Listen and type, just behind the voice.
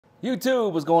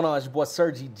YouTube, what's going on? It's your boy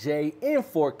Sergi J in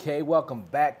 4K. Welcome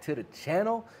back to the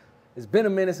channel. It's been a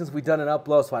minute since we've done an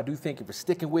upload, so I do thank you for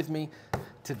sticking with me.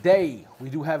 Today,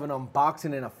 we do have an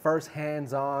unboxing and a first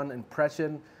hands-on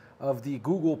impression of the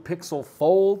Google Pixel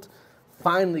Fold.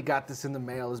 Finally got this in the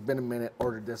mail. It's been a minute.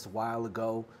 Ordered this a while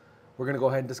ago. We're gonna go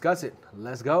ahead and discuss it.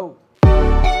 Let's go.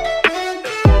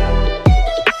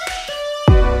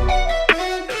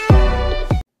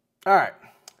 All right.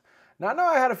 Now, I know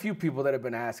I had a few people that have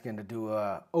been asking to do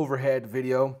a overhead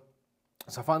video,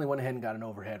 so I finally went ahead and got an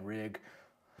overhead rig.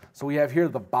 So we have here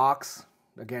the box,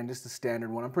 again, just the standard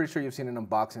one. I'm pretty sure you've seen an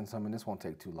unboxing, so I mean, this won't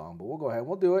take too long, but we'll go ahead and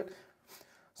we'll do it.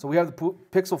 So we have the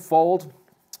Pixel Fold,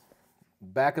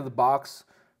 back of the box,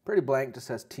 pretty blank, just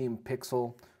says Team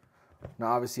Pixel.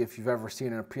 Now, obviously, if you've ever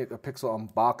seen a Pixel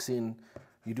unboxing,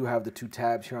 you do have the two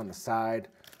tabs here on the side.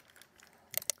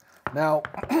 Now,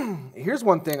 here's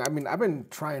one thing. I mean, I've been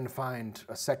trying to find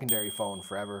a secondary phone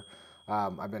forever.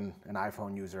 I've been an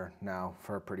iPhone user now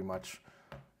for pretty much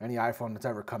any iPhone that's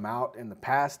ever come out in the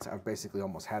past. I've basically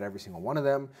almost had every single one of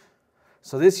them.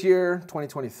 So this year,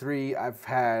 2023, I've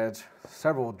had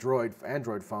several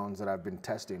Android phones that I've been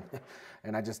testing,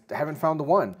 and I just haven't found the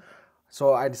one.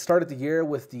 So I started the year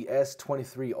with the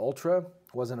S23 Ultra.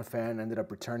 Wasn't a fan, ended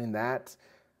up returning that.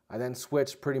 I then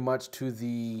switched pretty much to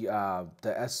the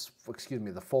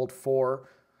Fold 4.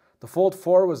 The Fold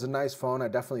 4 was a nice phone. I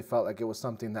definitely felt like it was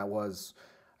something that was,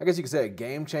 I guess you could say, a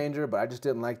game changer, but I just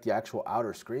didn't like the actual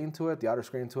outer screen to it. The outer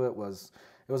screen to it was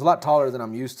a lot taller than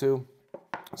I'm used to,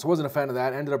 so I wasn't a fan of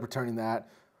that. I ended up returning that.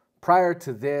 Prior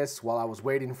to this, while I was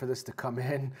waiting for this to come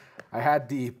in, I had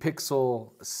the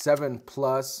Pixel 7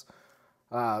 Plus,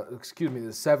 the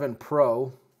 7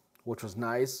 Pro, which was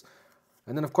nice.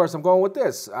 And then, of course, I'm going with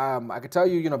this. I could tell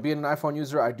you, being an iPhone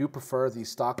user, I do prefer the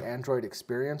stock Android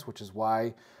experience, which is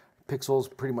why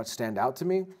Pixels pretty much stand out to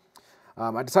me.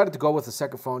 I decided to go with the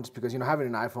second phone just because, having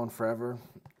an iPhone forever,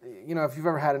 if you've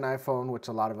ever had an iPhone, which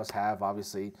a lot of us have,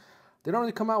 obviously, they don't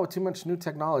really come out with too much new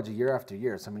technology year after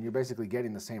year. So, I mean, you're basically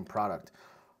getting the same product.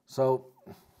 So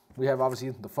we have, obviously,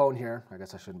 the phone here. I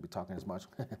guess I shouldn't be talking as much.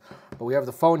 But we have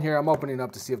the phone here. I'm opening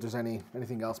up to see if there's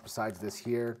anything else besides this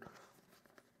here.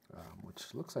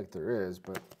 Which looks like there is,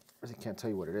 but I really can't tell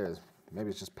you what it is. Maybe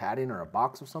it's just padding or a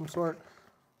box of some sort.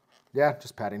 Yeah,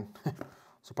 just padding.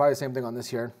 So probably the same thing on this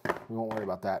here. We won't worry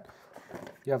about that.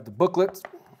 You have the booklet.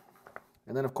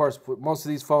 And then, of course, most of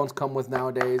these phones come with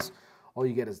nowadays, all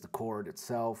you get is the cord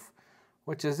itself,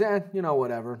 which is,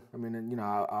 whatever. I mean,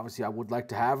 obviously I would like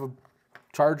to have a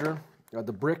charger,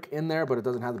 the brick in there, but it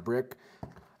doesn't have the brick.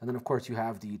 And then, of course, you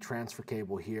have the transfer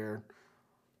cable here.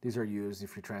 These are used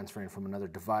if you're transferring from another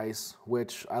device,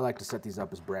 which I like to set these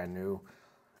up as brand new.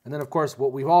 And then, of course,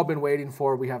 what we've all been waiting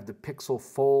for, we have the Pixel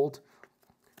Fold.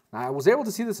 Now, I was able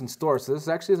to see this in store, so this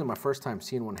actually isn't my first time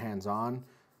seeing one hands-on,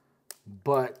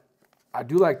 but I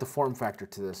do like the form factor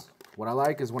to this. What I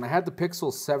like is when I had the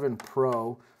Pixel 7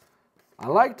 Pro, I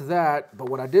liked that, but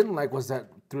what I didn't like was that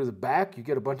through the back, you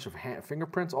get a bunch of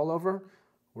fingerprints all over,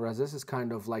 whereas this is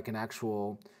kind of like an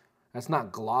actual... That's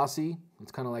not glossy.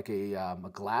 It's kind of like a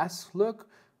glass look.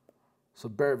 So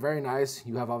very nice.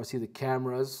 You have obviously the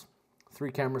cameras, 3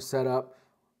 cameras set up.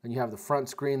 Then you have the front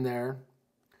screen there.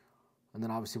 And then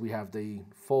obviously we have the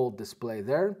fold display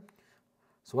there.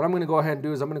 So what I'm going to go ahead and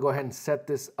do is I'm going to go ahead and set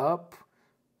this up.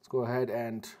 Let's go ahead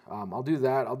and I'll do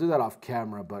that. I'll do that off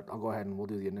camera, but I'll go ahead and we'll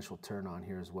do the initial turn on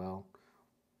here as well.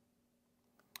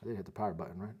 I did hit the power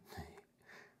button, right?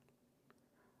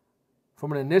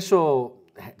 From an initial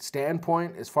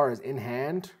standpoint, as far as in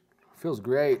hand, feels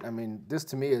great. I mean, this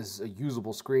to me is a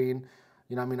usable screen.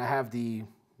 I have the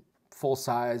full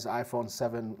size iPhone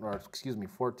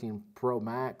 14 Pro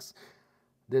Max.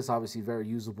 This obviously very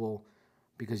usable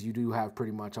because you do have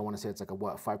pretty much, I want to say it's like a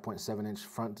 5.7-inch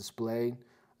front display,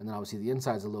 and then obviously the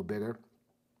inside's a little bigger.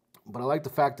 But I like the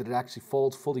fact that it actually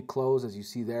folds fully closed, as you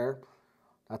see there.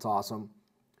 That's awesome.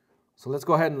 So let's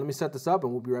go ahead and let me set this up,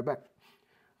 and we'll be right back.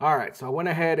 All right, so I went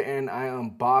ahead and I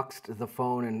unboxed the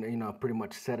phone and, pretty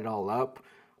much set it all up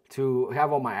to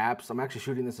have all my apps. I'm actually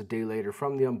shooting this a day later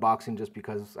from the unboxing just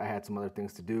because I had some other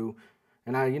things to do.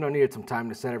 And I, needed some time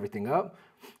to set everything up.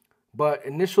 But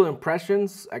initial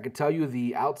impressions, I can tell you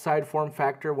the outside form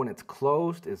factor when it's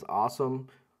closed is awesome.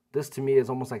 This to me is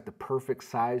almost like the perfect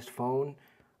sized phone.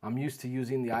 I'm used to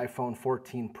using the iPhone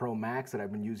 14 Pro Max that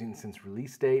I've been using since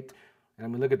release date. And I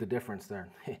mean, look at the difference there.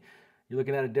 You're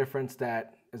looking at a difference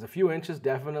that is a few inches,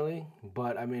 definitely.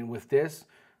 But, I mean, with this,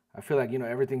 I feel like,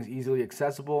 everything's easily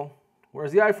accessible.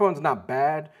 Whereas the iPhone's not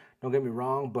bad, don't get me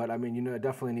wrong. But, I mean, it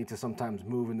definitely needs to sometimes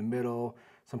move in the middle.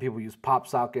 Some people use pop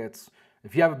sockets.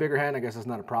 If you have a bigger hand, I guess that's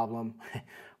not a problem.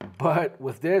 But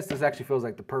with this actually feels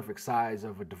like the perfect size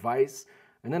of a device.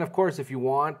 And then of course, if you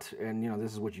want, and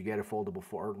this is what you get a foldable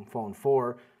phone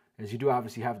for, is you do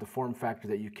obviously have the form factor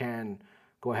that you can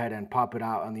go ahead and pop it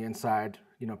out on the inside,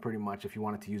 pretty much if you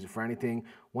wanted to use it for anything.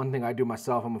 One thing I do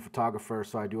myself, I'm a photographer,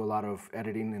 so I do a lot of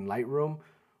editing in Lightroom.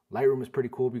 Lightroom is pretty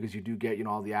cool because you do get,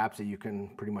 all the apps that you can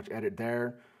pretty much edit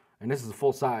there. And this is a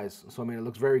full size. So, I mean, it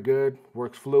looks very good,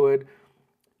 works fluid.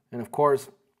 And of course,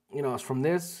 from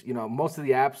this, most of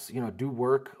the apps, do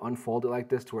work unfolded like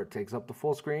this to where it takes up the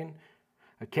full screen.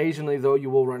 Occasionally, though, you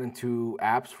will run into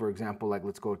apps, for example, like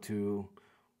let's go to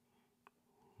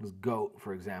this Goat,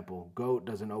 for example. Goat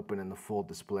doesn't open in the full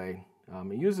display.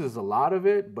 It uses a lot of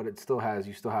it, but you still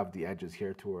have the edges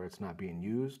here to where it's not being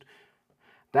used.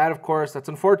 That, of course, that's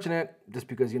unfortunate just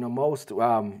because, most,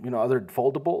 other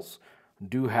foldables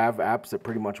do have apps that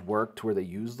pretty much work to where they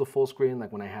use the full screen.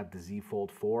 Like when I had the Z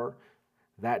Fold 4,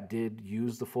 that did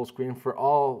use the full screen for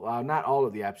all, not all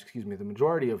of the apps, excuse me, the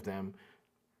majority of them.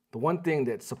 The one thing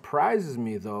that surprises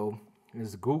me though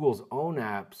is Google's own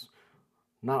apps,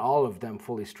 not all of them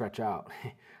fully stretch out.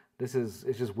 It's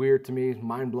just weird to me,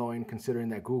 mind-blowing considering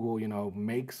that Google,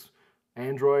 makes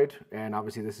Android, and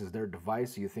obviously this is their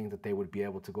device, so you think that they would be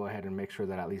able to go ahead and make sure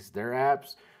that at least their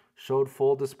apps showed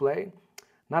full display.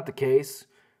 Not the case.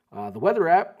 The weather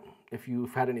app, if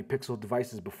you've had any Pixel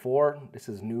devices before, this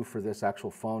is new for this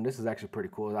actual phone. This is actually pretty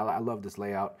cool. I love this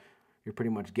layout. You're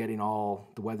pretty much getting all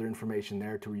the weather information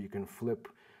there to where you can flip,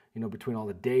 between all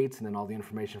the dates and then all the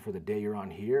information for the day you're on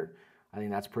here. I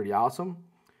think that's pretty awesome.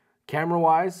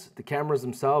 Camera-wise, the cameras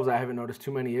themselves, I haven't noticed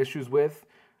too many issues with.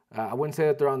 I wouldn't say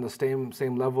that they're on the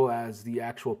same level as the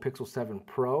actual Pixel 7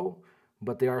 Pro,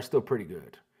 but they are still pretty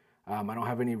good. I don't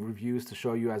have any reviews to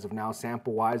show you as of now,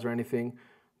 sample-wise or anything,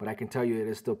 but I can tell you it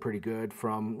is still pretty good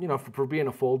from, for being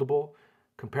a foldable.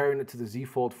 Comparing it to the Z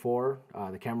Fold 4,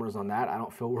 the cameras on that, I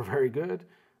don't feel were very good.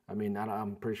 I mean,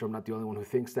 I'm pretty sure I'm not the only one who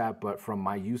thinks that, but from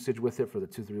my usage with it for the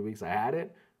 2-3 weeks I had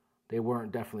it, they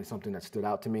weren't definitely something that stood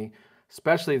out to me,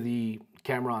 especially the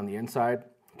camera on the inside.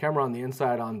 Camera on the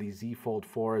inside on the Z Fold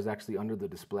 4 is actually under the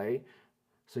display.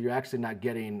 So you're actually not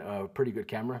getting a pretty good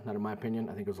camera, not in my opinion.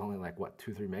 I think it was only like,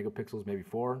 2-3 megapixels, maybe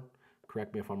 4.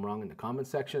 Correct me if I'm wrong in the comment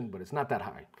section, but it's not that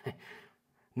high.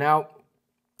 Now,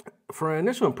 for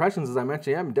initial impressions, as I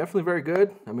mentioned, yeah, I'm definitely very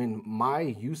good. I mean, my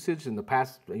usage in the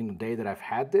past day that I've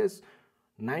had this,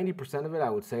 90% of it I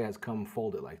would say has come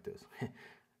folded like this.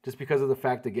 Just because of the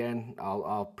fact, again,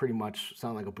 I'll pretty much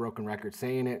sound like a broken record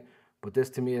saying it, but this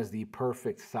to me is the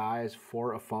perfect size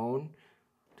for a phone,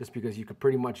 just because you could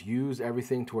pretty much use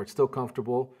everything to where it's still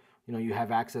comfortable. You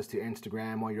have access to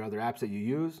Instagram, all your other apps that you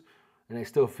use, and they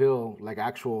still feel like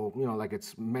actual, like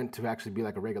it's meant to actually be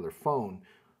like a regular phone.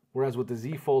 Whereas with the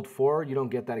Z Fold 4, you don't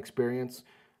get that experience.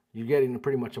 You're getting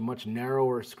pretty much a much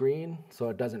narrower screen, so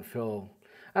it doesn't feel,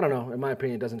 I don't know, in my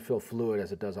opinion, it doesn't feel fluid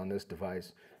as it does on this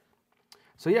device.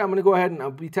 So yeah, I'm going to go ahead and I'll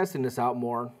be testing this out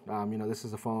more. This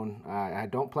is a phone. I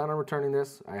don't plan on returning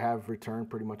this. I have returned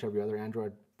pretty much every other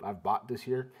Android I've bought this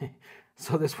year.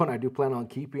 So this one I do plan on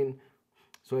keeping.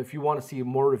 So if you want to see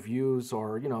more reviews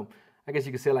or, I guess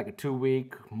you could say like a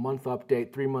 2-week, month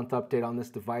update, 3-month update on this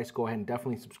device, go ahead and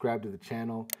definitely subscribe to the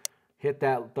channel. Hit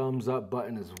that thumbs up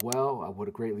button as well. I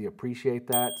would greatly appreciate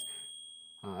that.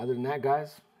 Other than that,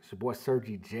 guys, it's your boy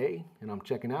Sergi J, and I'm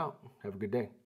checking out. Have a good day.